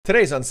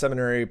Today's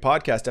Unseminary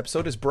podcast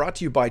episode is brought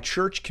to you by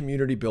Church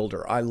Community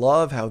Builder. I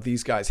love how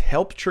these guys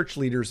help church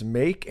leaders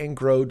make and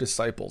grow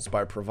disciples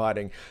by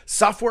providing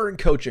software and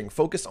coaching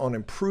focused on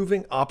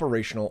improving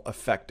operational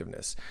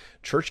effectiveness.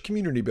 Church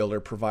Community Builder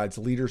provides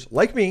leaders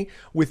like me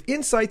with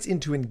insights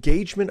into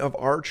engagement of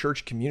our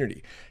church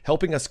community,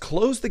 helping us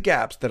close the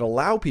gaps that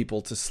allow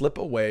people to slip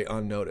away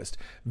unnoticed.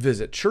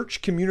 Visit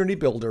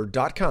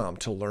churchcommunitybuilder.com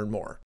to learn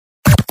more.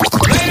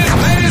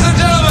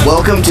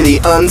 Welcome to the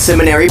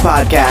Unseminary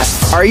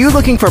Podcast. Are you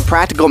looking for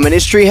practical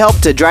ministry help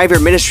to drive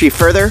your ministry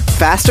further,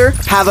 faster?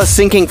 Have a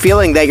sinking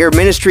feeling that your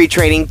ministry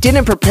training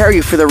didn't prepare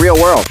you for the real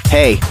world?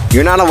 Hey,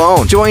 you're not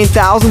alone. Join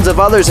thousands of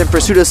others in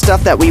pursuit of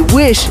stuff that we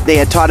wish they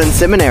had taught in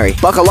seminary.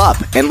 Buckle up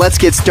and let's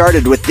get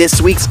started with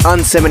this week's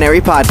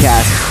Unseminary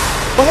Podcast.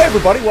 Well, hey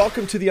everybody,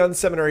 welcome to the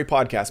Unseminary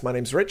Podcast. My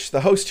name's Rich, the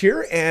host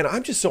here, and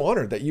I'm just so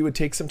honored that you would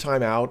take some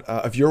time out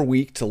of your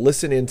week to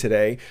listen in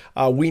today.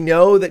 We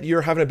know that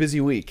you're having a busy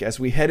week.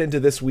 As we head into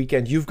this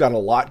weekend, you've got a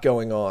lot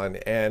going on,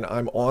 and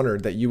I'm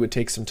honored that you would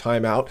take some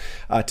time out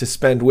to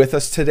spend with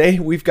us today.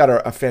 We've got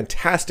a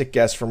fantastic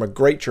guest from a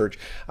great church.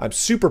 I'm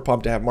super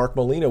pumped to have Mark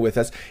Molina with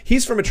us.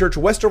 He's from a church,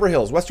 Westover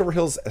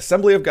Hills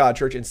Assembly of God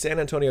Church in San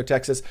Antonio,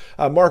 Texas.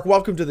 Mark,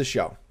 welcome to the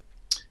show.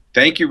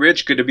 Thank you,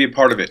 Rich. Good to be a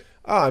part of it.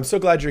 I'm so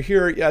glad you're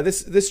here. Yeah,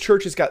 this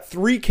church has got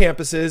 3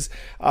 campuses.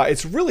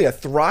 It's really a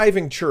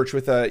thriving church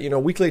with a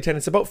weekly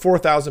attendance about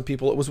 4,000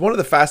 people. It was one of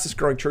the fastest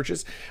growing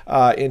churches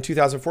in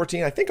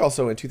 2014. I think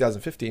also in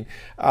 2015.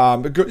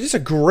 Just a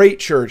great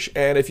church.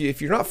 And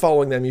if you're not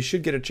following them, you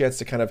should get a chance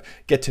to kind of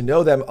get to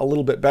know them a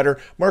little bit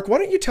better. Mark, why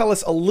don't you tell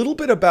us a little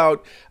bit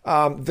about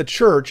the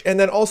church and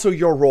then also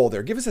your role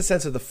there? Give us a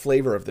sense of the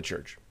flavor of the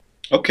church.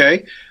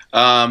 Okay.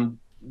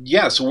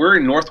 So we're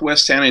in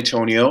Northwest San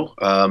Antonio.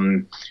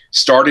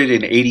 Started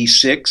in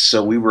 '86,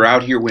 so we were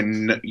out here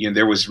when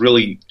there was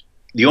really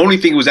the only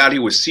thing that was out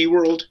here was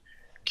SeaWorld,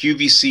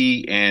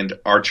 QVC, and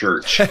our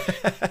church.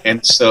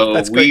 And so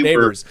That's great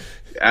neighbors.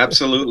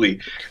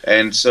 Absolutely.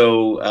 And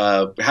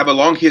so have a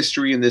long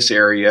history in this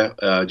area.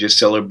 Just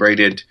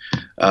celebrated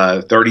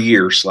 30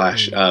 years.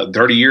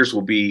 30 years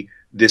will be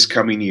this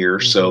coming year.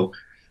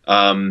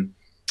 Mm-hmm.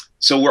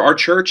 So our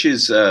church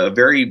is a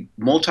very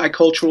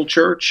multicultural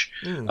church.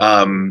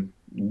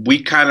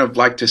 We kind of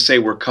like to say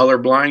we're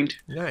colorblind.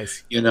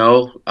 Nice.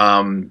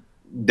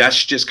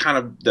 That's just kind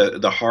of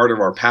the heart of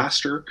our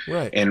pastor.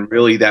 Right. And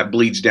really that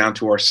bleeds down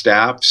to our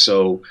staff.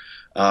 So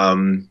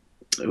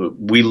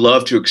we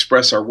love to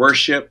express our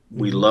worship.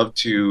 Mm-hmm. We love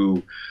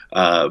to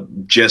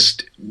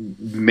just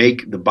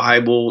make the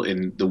Bible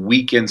and the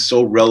weekend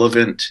so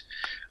relevant.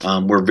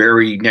 We're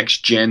very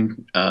next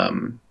gen,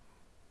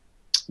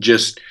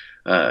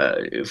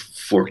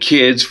 for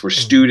kids, for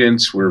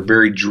students. We're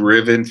very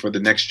driven for the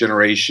next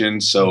generation.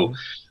 So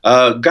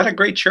got a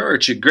great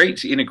church,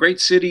 in a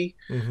great city.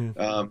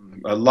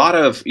 Mm-hmm. A lot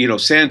of,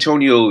 San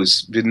Antonio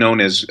has been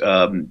known as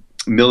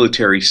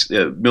military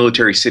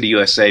city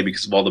USA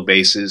because of all the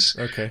bases.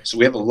 Okay. So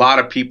we have a lot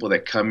of people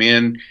that come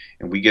in,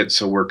 and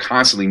we're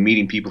constantly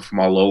meeting people from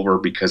all over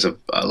because of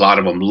a lot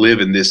of them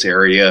live in this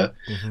area.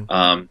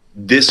 Mm-hmm.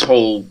 This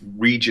whole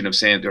region of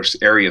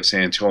area of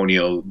San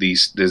Antonio, the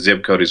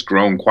zip code has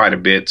grown quite a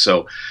bit.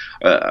 So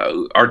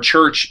our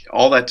church,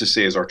 all that to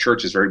say is our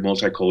church is very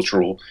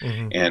multicultural.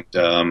 Mm-hmm. And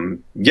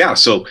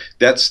so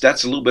that's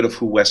a little bit of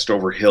who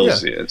Westover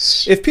Hills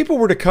is. If people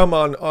were to come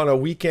on a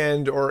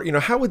weekend, or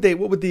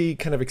what would the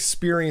kind of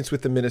experience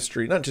with the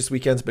ministry, not just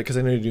weekends, but because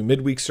I know you do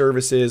midweek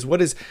services,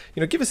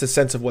 give us a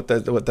sense of what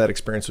that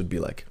experience would be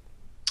like.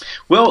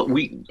 Well,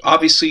 we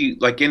obviously,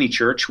 like any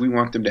church, we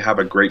want them to have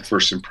a great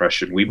first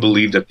impression. We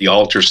believe that the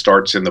altar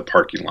starts in the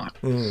parking lot.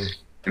 Mm.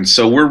 And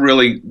so we're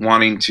really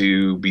wanting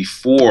to,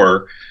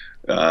 before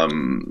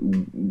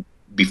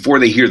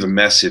they hear the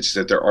message,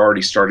 that they're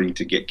already starting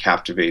to get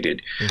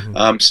captivated.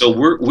 Mm-hmm.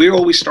 So we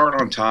always start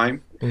on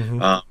time.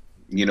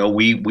 Mm-hmm.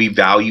 We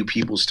value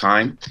people's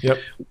time. Yep.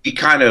 We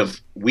kind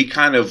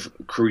of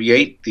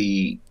create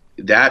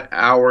that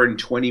hour and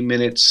 20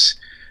 minutes.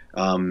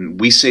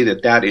 We say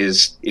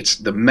it's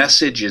the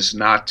message is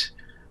not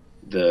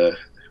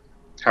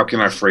how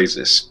can I phrase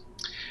this?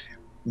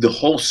 The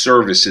whole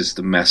service is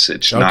the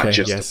message, not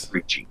just the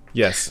preaching.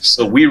 Yes.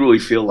 So we really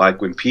feel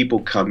like when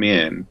people come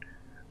in,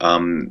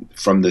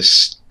 from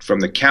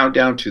the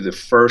countdown to the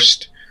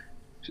first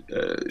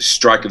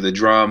strike of the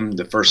drum,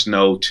 the first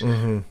note,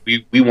 mm-hmm.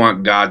 we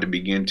want God to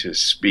begin to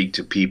speak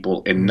to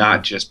people, and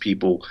not just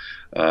people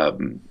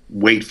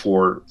wait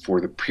for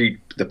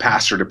the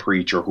pastor to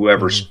preach or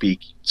whoever mm-hmm. speak.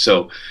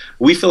 So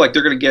we feel like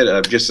they're going to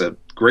get just a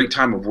great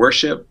time of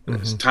worship,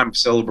 mm-hmm. a time of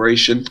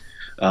celebration.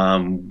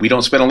 We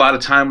don't spend a lot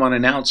of time on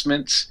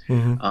announcements,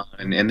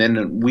 mm-hmm. And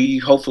then we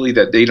hopefully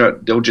that they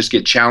don't just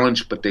get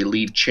challenged, but they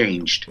leave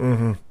changed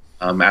mm-hmm.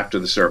 After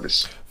the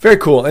service. Very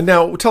cool. And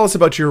now tell us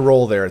about your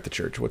role there at the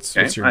church. What's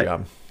your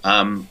job?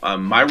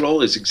 My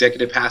role is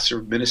executive pastor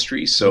of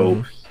ministry.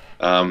 So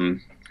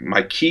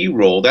my key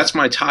role, that's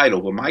my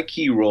title, but my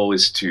key role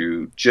is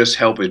to just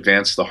help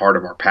advance the heart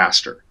of our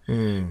pastor.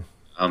 Mm.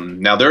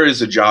 Now, there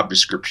is a job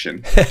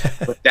description,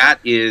 but that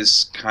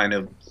is kind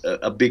of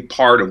a big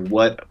part of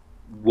what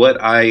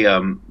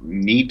I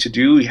need to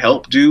do,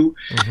 help do,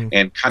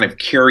 and kind of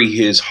carry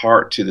his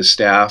heart to the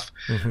staff.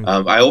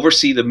 I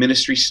oversee the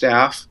ministry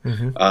staff.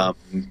 That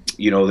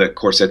of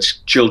course that's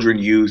children,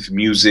 youth,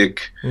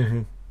 music,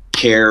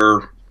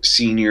 care,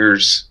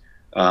 seniors,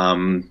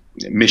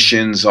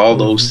 missions, all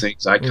those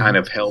things. I kind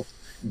of help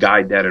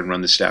guide that and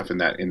run the staff in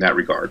that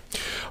regard.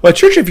 Well, a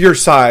church of your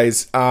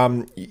size,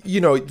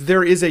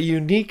 there is a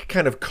unique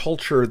kind of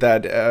culture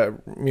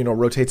that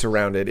rotates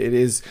around it. It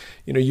is,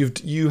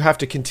 you have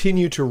to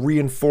continue to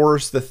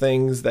reinforce the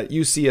things that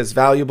you see as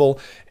valuable,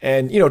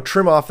 and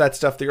trim off that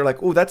stuff that you're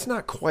like, oh, that's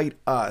not quite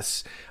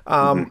us.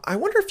 I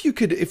wonder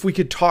if we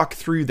could talk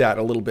through that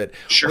a little bit.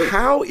 Sure.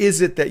 How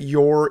is it that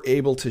you're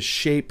able to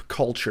shape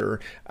culture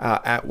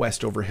at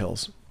Westover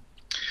Hills?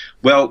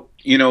 Well,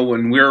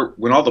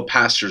 when all the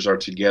pastors are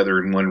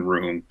together in one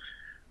room,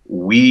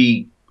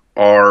 we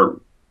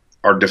are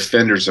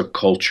defenders of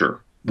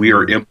culture. We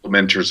are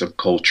implementers of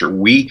culture.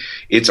 We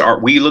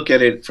look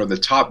at it from the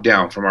top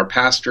down, from our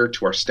pastor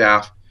to our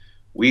staff.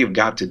 We have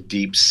got to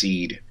deep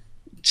seed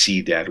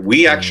that.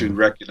 We actually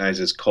recognize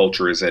this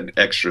culture as an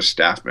extra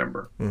staff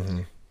member,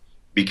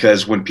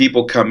 because when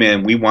people come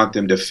in, we want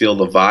them to feel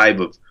the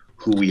vibe of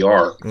who we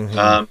are.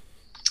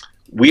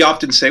 We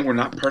often say we're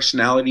not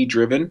personality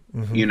driven.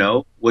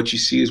 What you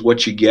see is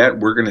what you get.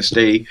 We're going to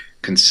stay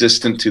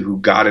consistent to who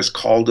God has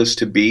called us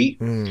to be.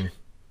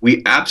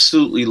 We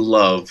absolutely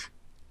love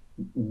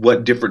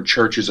what different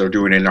churches are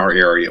doing in our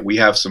area. We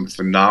have some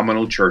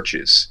phenomenal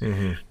churches.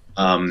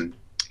 And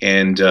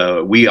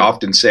we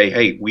often say,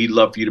 hey, we'd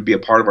love for you to be a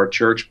part of our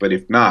church, but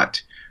if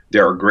not,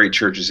 there are great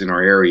churches in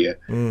our area.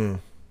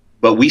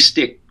 But we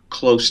stay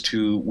close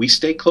to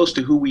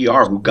who we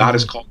are, who God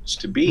has called us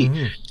to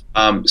be.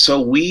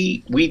 So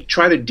we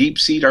try to deep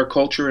seed our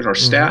culture and our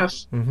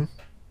staff,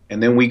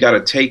 and then we got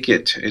to take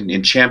it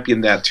and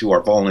champion that to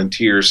our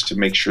volunteers to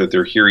make sure that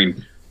they're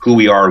hearing who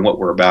we are and what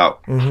we're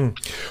about.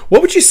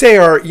 What would you say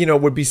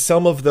would be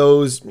some of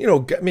those,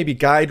 maybe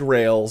guide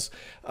rails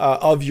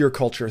of your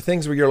culture,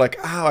 things where you're like,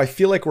 I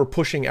feel like we're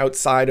pushing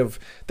outside of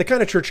the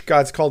kind of church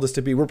God's called us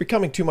to be. We're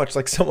becoming too much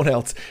like someone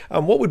else.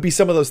 What would be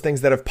some of those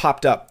things that have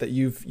popped up that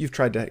you've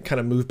tried to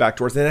kind of move back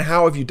towards? And then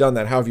how have you done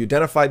that? How have you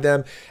identified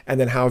them? And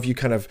then how have you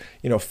kind of,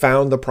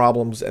 found the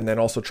problems and then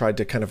also tried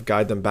to kind of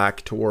guide them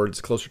back towards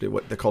closer to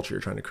what the culture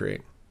you're trying to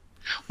create?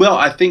 Well,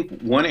 I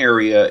think one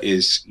area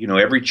is,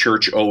 every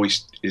church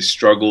always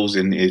struggles,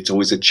 and it's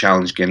always a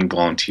challenge getting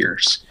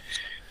volunteers.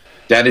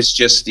 That is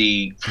just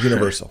the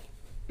universal.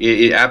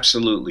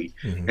 Absolutely.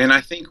 And I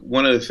think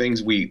one of the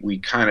things we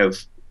kind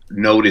of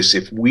notice,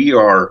 if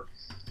we're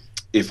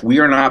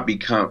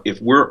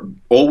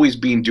always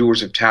being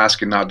doers of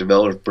tasks and not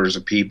developers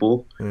of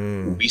people,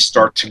 we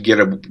start to get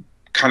a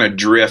kind of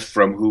drift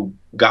from who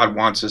God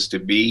wants us to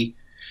be.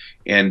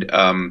 And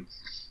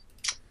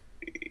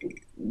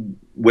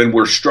when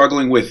we're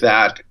struggling with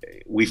that,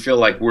 we feel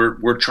like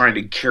we're trying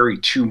to carry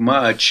too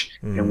much,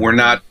 and we're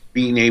not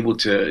being able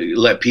to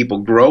let people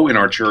grow in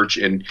our church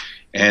and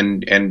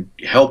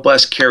help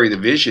us carry the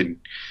vision.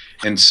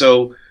 And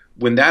so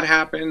when that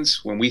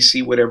happens, when we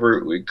see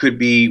whatever it could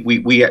be,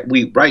 we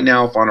right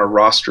now on our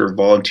roster of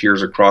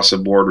volunteers across the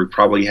board, we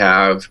probably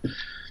have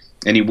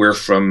anywhere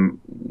from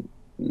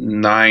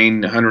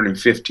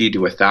 950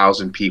 to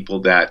 1,000 people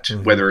that,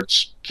 whether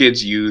it's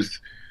kids, youth,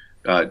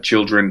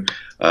 children,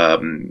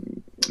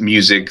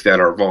 music, that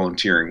are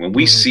volunteering. When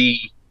we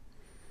see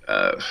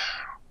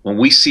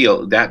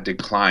that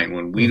decline,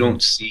 when we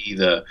don't see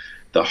the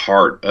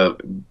heart of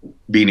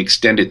being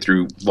extended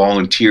through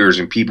volunteers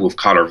and people who've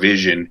caught our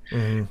vision,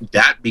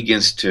 that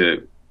begins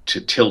to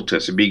tilt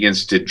us. It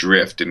begins to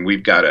drift, and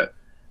we've got to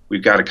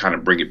kind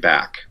of bring it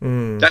back.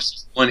 That's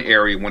just one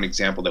area, one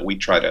example that we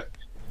try to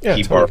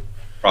keep our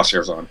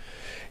crosshairs on.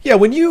 Yeah,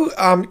 when you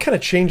kind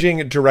of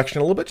changing direction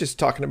a little bit, just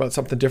talking about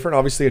something different.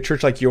 Obviously, a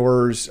church like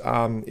yours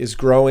is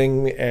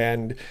growing,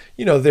 and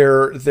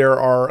there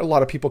are a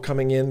lot of people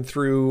coming in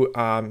through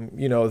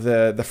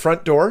the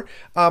front door.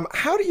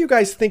 How do you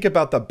guys think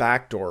about the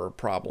back door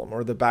problem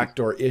or the back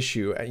door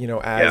issue?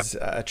 As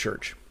a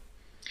church.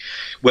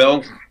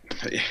 Well,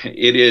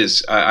 it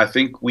is. I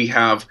think we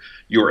have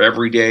your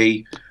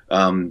everyday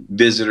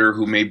visitor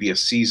who may be a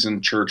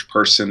seasoned church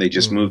person. They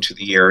just moved to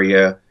the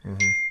area.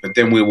 But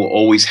then we will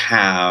always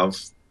have,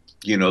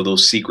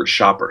 those secret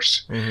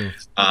shoppers.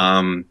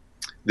 They're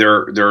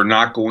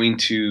not going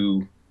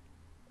to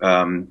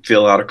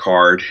fill out a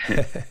card.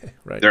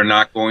 Right. They're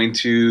not going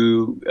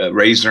to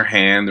raise their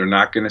hand.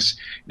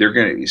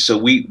 So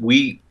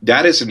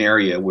that is an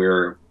area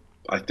where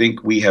I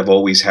think we have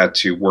always had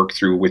to work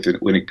through with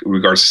it when it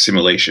regards to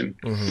simulation.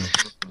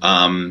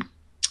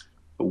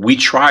 We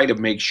try to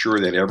make sure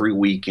that every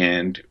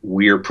weekend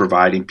we are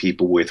providing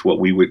people with what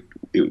we would,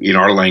 in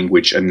our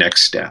language, a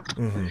next step.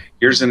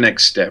 Here's the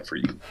next step for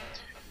you.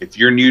 If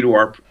you're new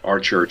to our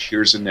church,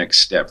 here's the next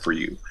step for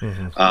you.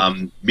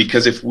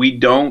 Because if we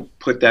don't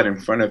put that in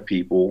front of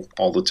people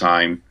all the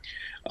time,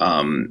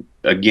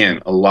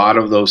 again, a lot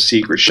of those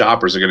secret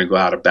shoppers are going to go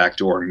out a back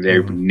door, and they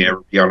would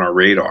never be on our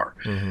radar.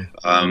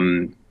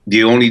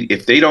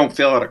 if they don't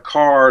fill out a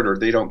card or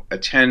they don't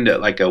attend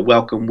like a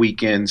welcome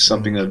weekend,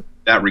 something of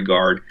that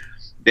regard,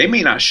 they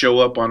may not show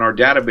up on our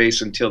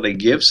database until they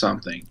give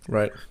something.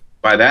 Right.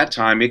 By that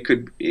time, it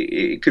could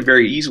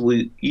very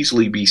easily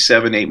be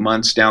 7-8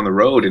 months down the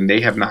road, and they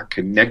have not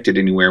connected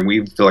anywhere, and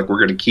we feel like we're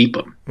going to keep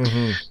them.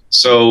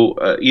 So,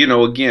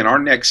 again, our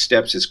next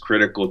steps is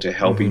critical to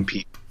helping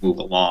people move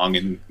along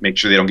and make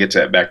sure they don't get to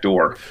that back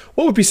door.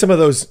 What would be some of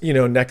those,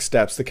 next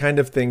steps, the kind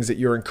of things that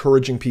you're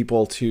encouraging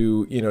people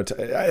to,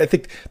 I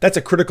think that's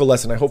a critical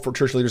lesson. I hope for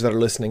church leaders that are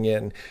listening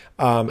in,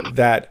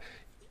 that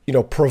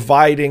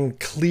providing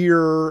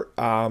clear,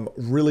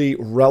 really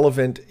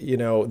relevant,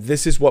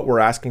 this is what we're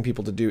asking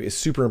people to do is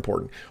super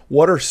important.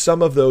 What are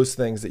some of those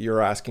things that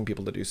you're asking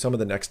people to do? Some of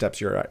the next steps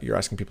you're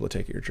asking people to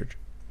take at your church?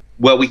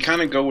 Well, we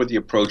kind of go with the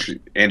approach,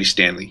 Andy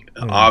Stanley,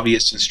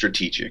 obvious and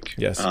strategic.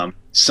 Yes.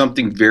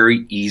 Something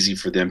very easy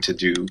for them to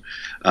do.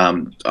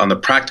 On the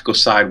practical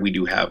side, we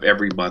do have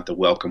every month a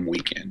welcome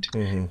weekend.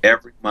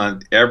 Every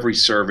month, every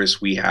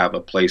service, we have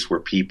a place where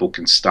people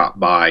can stop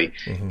by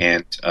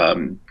and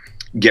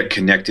get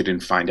connected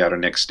and find out a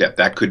next step.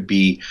 That could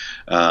be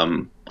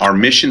our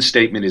mission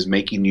statement is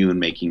making new and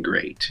making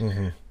great.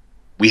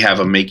 We have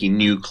a making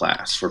new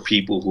class for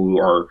people who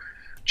are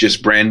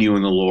just brand new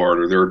in the Lord,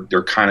 or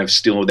they're kind of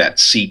still that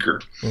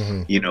seeker.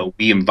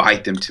 We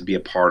invite them to be a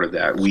part of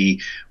that.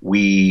 We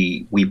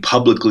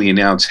publicly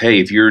announce, hey,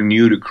 if you're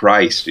new to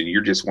Christ and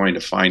you're just wanting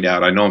to find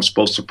out, I know I'm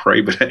supposed to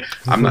pray, but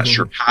I'm not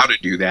sure how to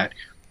do that.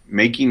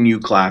 Making new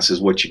class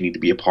is what you need to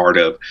be a part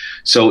of.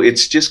 So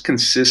it's just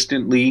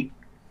consistently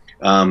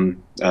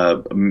getting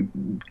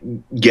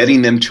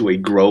them to a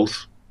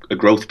growth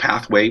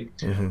pathway.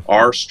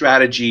 Our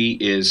strategy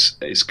is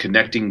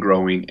connecting,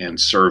 growing, and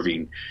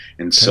serving.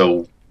 And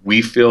so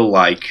we feel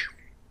like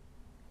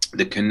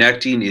the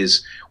connecting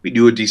is we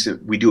do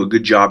a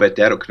good job at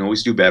that. It can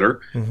always do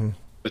better.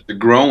 But the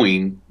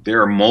growing,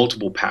 there are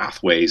multiple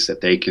pathways that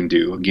they can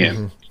do.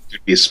 Again, it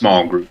could be a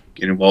small group,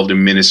 get involved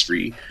in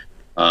ministry,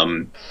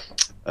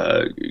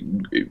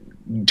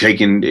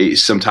 taking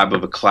some type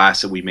of a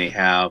class that we may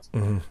have.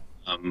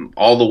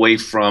 All the way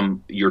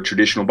from your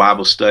traditional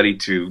Bible study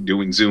to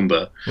doing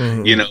Zumba,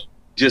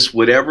 just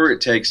whatever it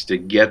takes to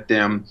get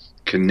them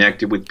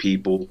connected with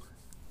people.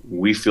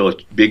 We feel a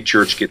big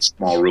church gets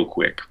small real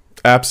quick.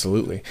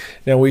 Absolutely.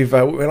 Now we've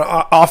went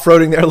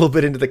off-roading there a little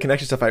bit into the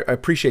connection stuff. I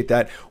appreciate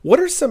that. What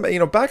are some,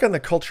 back on the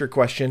culture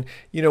question,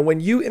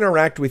 when you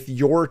interact with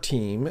your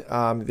team,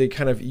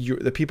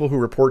 the people who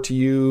report to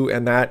you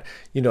and that,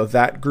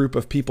 that group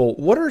of people,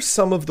 what are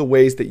some of the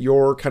ways that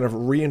you're kind of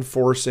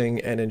reinforcing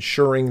and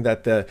ensuring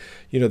that the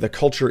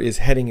culture is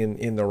heading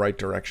in the right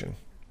direction?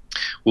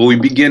 Well, we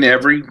begin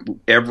every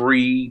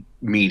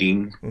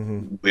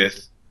meeting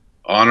with,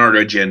 on our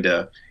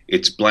agenda,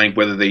 it's blank.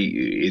 Whether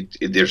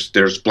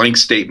there's blank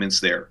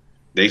statements there,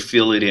 they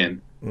fill it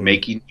in.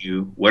 Making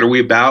you. What are we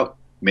about?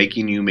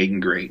 Making you, making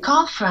great.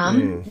 Call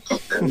from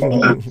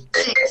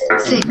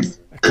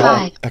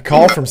 665. A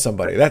call from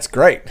somebody. That's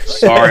great.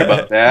 Sorry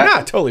about that.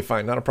 Yeah, totally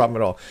fine. Not a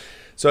problem at all.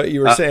 So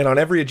you were saying on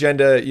every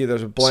agenda,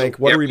 there's a blank.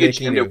 So what are we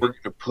making? Agenda, we're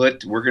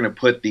going to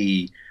put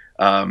the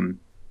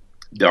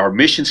our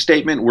mission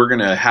statement. We're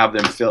going to have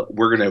them fill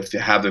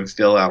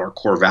out our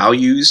core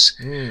values.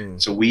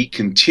 So we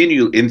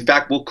continue. In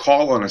fact, we'll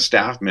call on a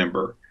staff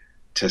member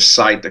to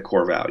cite the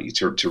core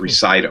values or to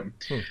recite them.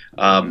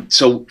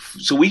 So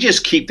we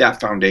just keep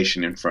that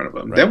foundation in front of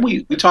them. Right. Then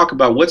we talk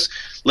about let's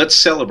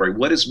celebrate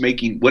what is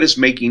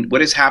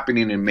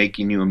happening and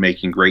making you and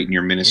making great in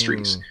your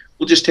ministries.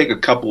 We'll just take a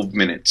couple of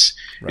minutes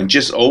and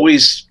just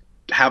always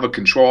have a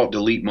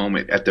control-delete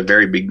moment at the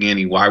very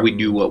beginning. Why we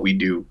do what we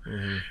do.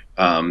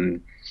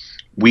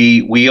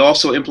 We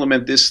also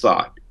implement this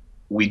thought.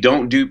 We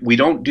don't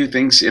do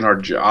things in our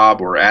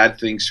job or add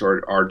things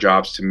to our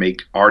jobs to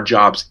make our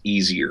jobs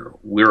easier.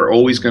 We're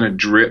always going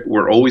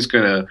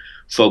to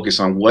focus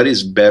on what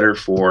is better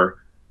for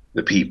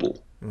the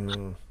people.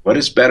 What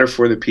is better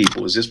for the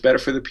people? Is this better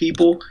for the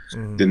people?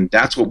 Then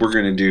that's what we're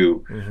going to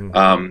do.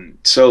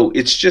 So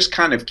it's just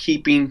kind of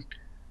keeping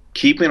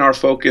our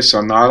focus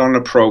on not on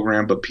the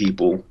program but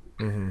people,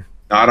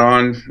 not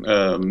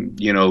on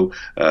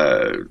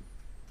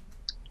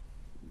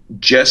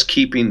just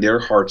keeping their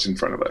hearts in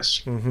front of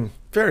us.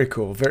 Very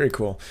cool. Very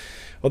cool.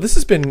 Well, this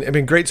has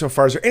been great so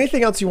far. Is there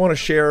anything else you want to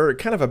share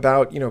kind of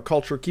about,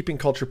 culture, keeping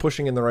culture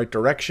pushing in the right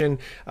direction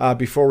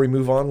before we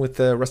move on with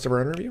the rest of our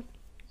interview?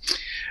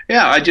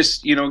 Yeah, I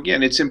just,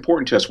 again, it's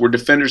important to us. We're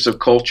defenders of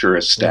culture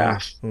as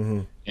staff.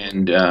 And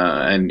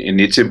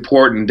it's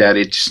important that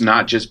it's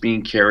not just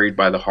being carried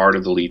by the heart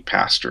of the lead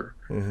pastor.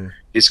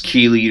 His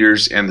key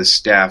leaders and the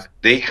staff,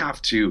 they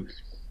have to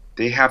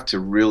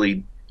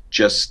really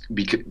just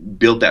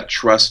build that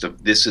trust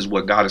of this is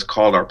what God has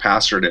called our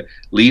pastor to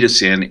lead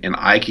us in, and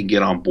I can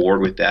get on board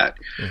with that.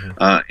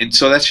 And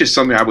so that's just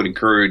something I would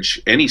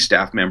encourage any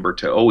staff member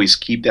to always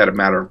keep that a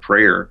matter of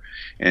prayer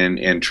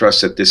and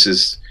trust that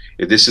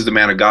if this is the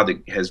man of God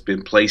that has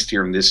been placed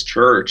here in this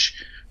church,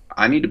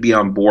 I need to be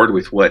on board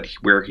with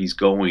where he's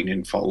going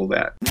and follow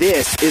that.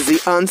 This is the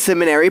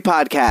Unseminary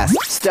Podcast.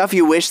 Stuff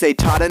you wish they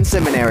taught in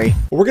seminary.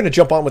 Well, we're going to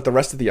jump on with the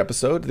rest of the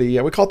episode. We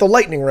call it the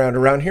lightning round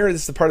around here.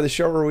 This is the part of the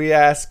show where we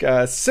ask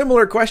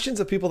similar questions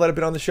of people that have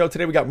been on the show.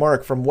 Today we got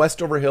Mark from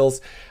Westover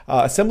Hills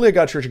Assembly of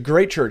God Church, a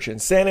great church in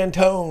San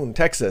Antonio,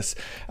 Texas.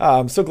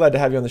 I'm so glad to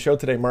have you on the show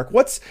today, Mark.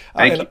 What's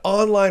an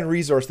online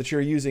resource that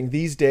you're using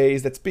these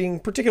days that's being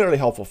particularly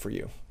helpful for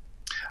you?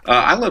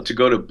 I love to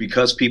go to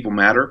Because People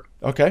Matter.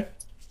 Okay.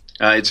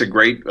 It's a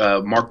great,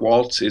 Mark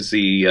Waltz is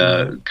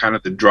the kind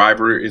of the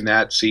driver in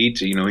that seat.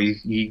 You know,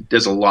 he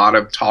does a lot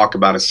of talk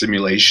about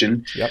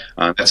assimilation. Yep.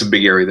 That's a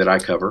big area that I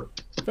cover.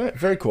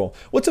 Very cool.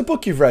 What's a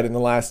book you've read in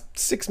the last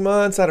 6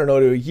 months, I don't know,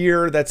 to a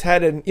year that's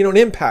had an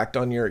impact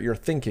on your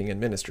thinking and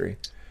ministry?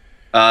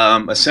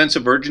 A Sense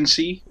of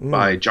Urgency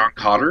by John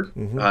Cotter.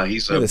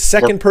 He's You're the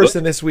second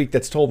person this week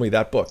that's told me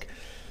that book.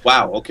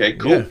 Wow. Okay,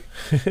 cool.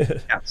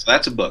 Yeah, so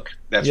that's a book.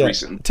 That's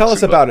recent. Tell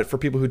us about it for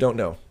people who don't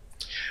know.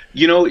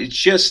 You know,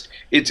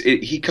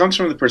 he comes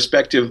from the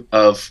perspective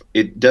of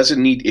it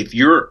doesn't need, if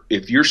you're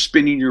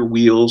spinning your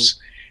wheels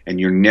and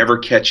you're never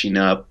catching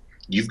up,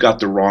 you've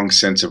got the wrong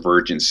sense of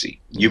urgency.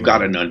 You've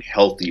got an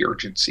unhealthy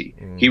urgency.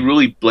 He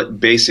really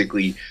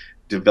basically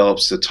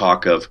develops the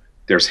talk of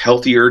there's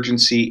healthy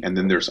urgency and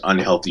then there's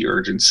unhealthy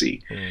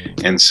urgency.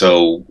 And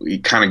so he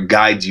kind of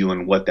guides you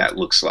on what that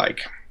looks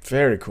like.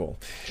 Very cool.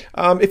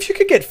 If you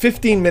could get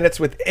 15 minutes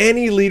with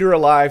any leader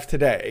alive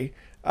today,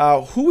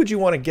 who would you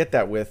want to get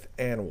that with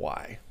and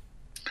why?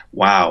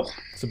 Wow.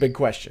 It's a big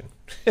question.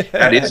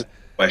 That is a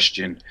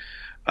question.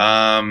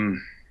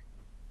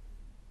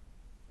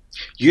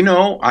 You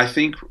know, I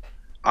think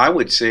I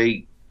would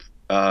say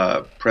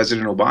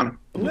President Obama.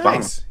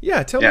 Nice.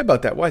 Yeah, tell me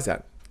about that. Why is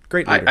that?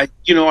 Great leader. I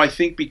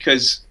think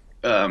because,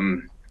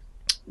 biblically,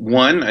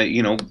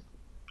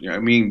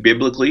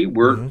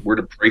 we're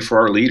to pray for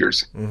our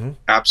leaders.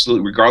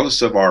 Absolutely.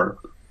 Regardless of our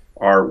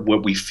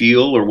what we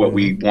feel or what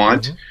we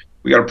want.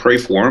 We got to pray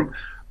for him.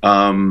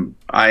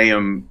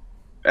 I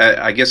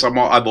guess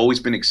I've always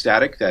been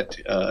ecstatic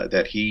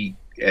that he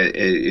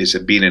is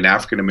being an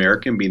African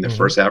American, being the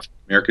first African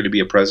American to be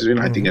a president.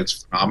 I think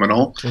that's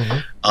phenomenal.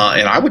 And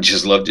I would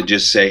just love to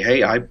just say,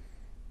 hey,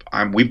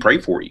 we pray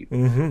for you,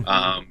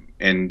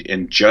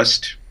 and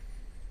just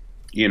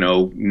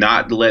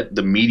not let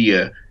the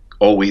media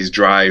always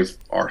drive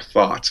our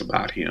thoughts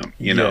about him.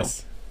 You know,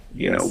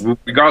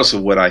 regardless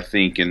of what I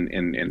think,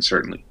 and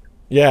certainly.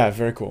 Yeah,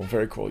 very cool,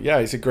 very cool.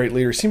 Yeah, he's a great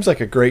leader. Seems like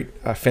a great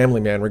family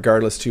man,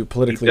 regardless to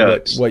politically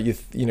what you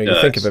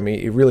think of him.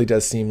 He really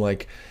does seem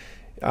like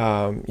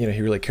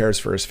he really cares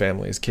for his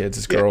family, his kids,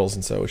 his girls,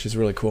 and so, which is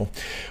really cool.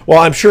 Well,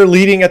 I'm sure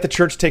leading at the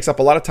church takes up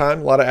a lot of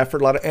time, a lot of effort,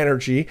 a lot of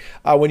energy.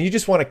 When you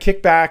just want to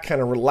kick back, kind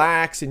of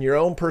relax in your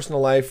own personal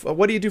life,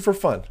 what do you do for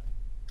fun?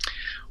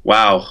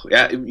 Wow,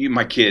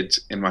 my kids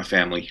and my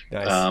family.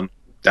 Nice.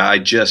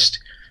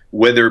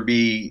 Whether it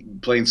be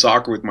playing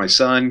soccer with my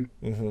son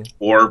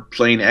or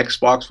playing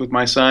Xbox with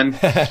my son,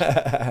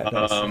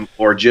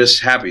 or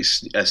just have a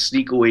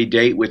sneak away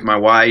date with my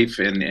wife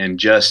and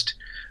just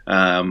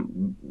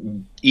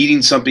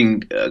eating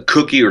something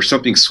cookie or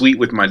something sweet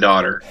with my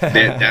daughter.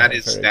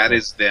 That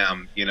is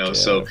them,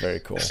 so very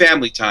cool.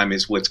 Family time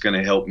is what's going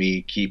to help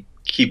me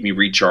keep me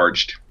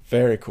recharged.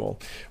 Very cool.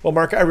 Well,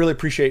 Mark, I really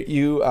appreciate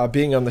you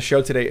being on the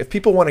show today. If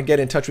people want to get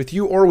in touch with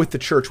you or with the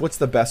church, what's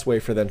the best way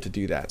for them to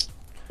do that?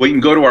 Well, you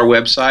can go to our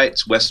website.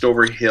 It's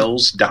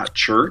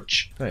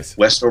westoverhills.church. Nice.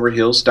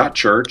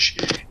 Westoverhills.church.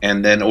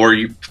 And then,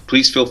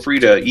 please feel free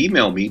to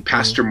email me,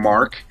 Pastor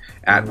Mark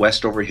at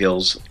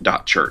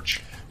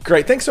westoverhills.church.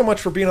 Great. Thanks so much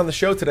for being on the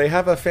show today.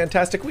 Have a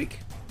fantastic week.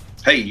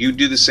 Hey, you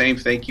do the same.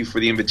 Thank you for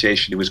the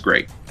invitation. It was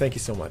great. Thank you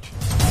so much.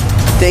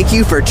 Thank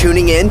you for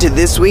tuning in to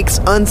this week's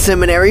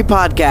Unseminary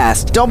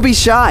Podcast. Don't be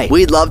shy.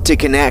 We'd love to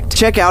connect.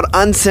 Check out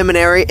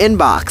Unseminary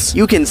Inbox.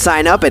 You can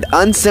sign up at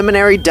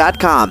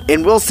unseminary.com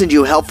and we'll send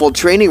you helpful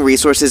training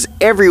resources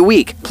every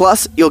week.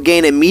 Plus, you'll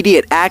gain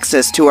immediate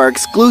access to our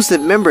exclusive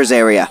members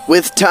area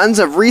with tons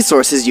of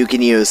resources you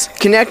can use.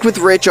 Connect with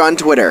Rich on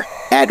Twitter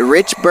at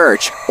Rich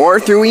Birch or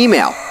through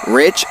email,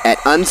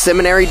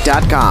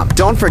 rich@unseminary.com.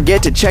 Don't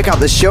forget to check out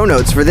the show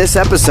notes for this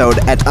episode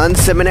at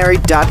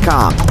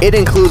unseminary.com. It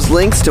includes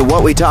links to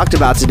what we talked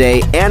about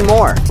today and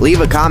more.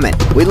 Leave a comment.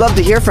 We'd love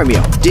to hear from you.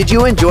 Did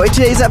you enjoy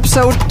today's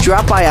episode?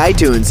 Drop by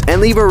iTunes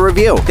and leave a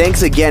review.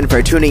 Thanks again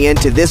for tuning in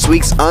to this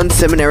week's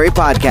Unseminary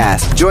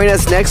Podcast. Join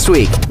us next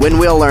week when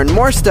we'll learn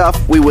more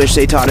stuff we wish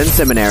they taught in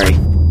seminary.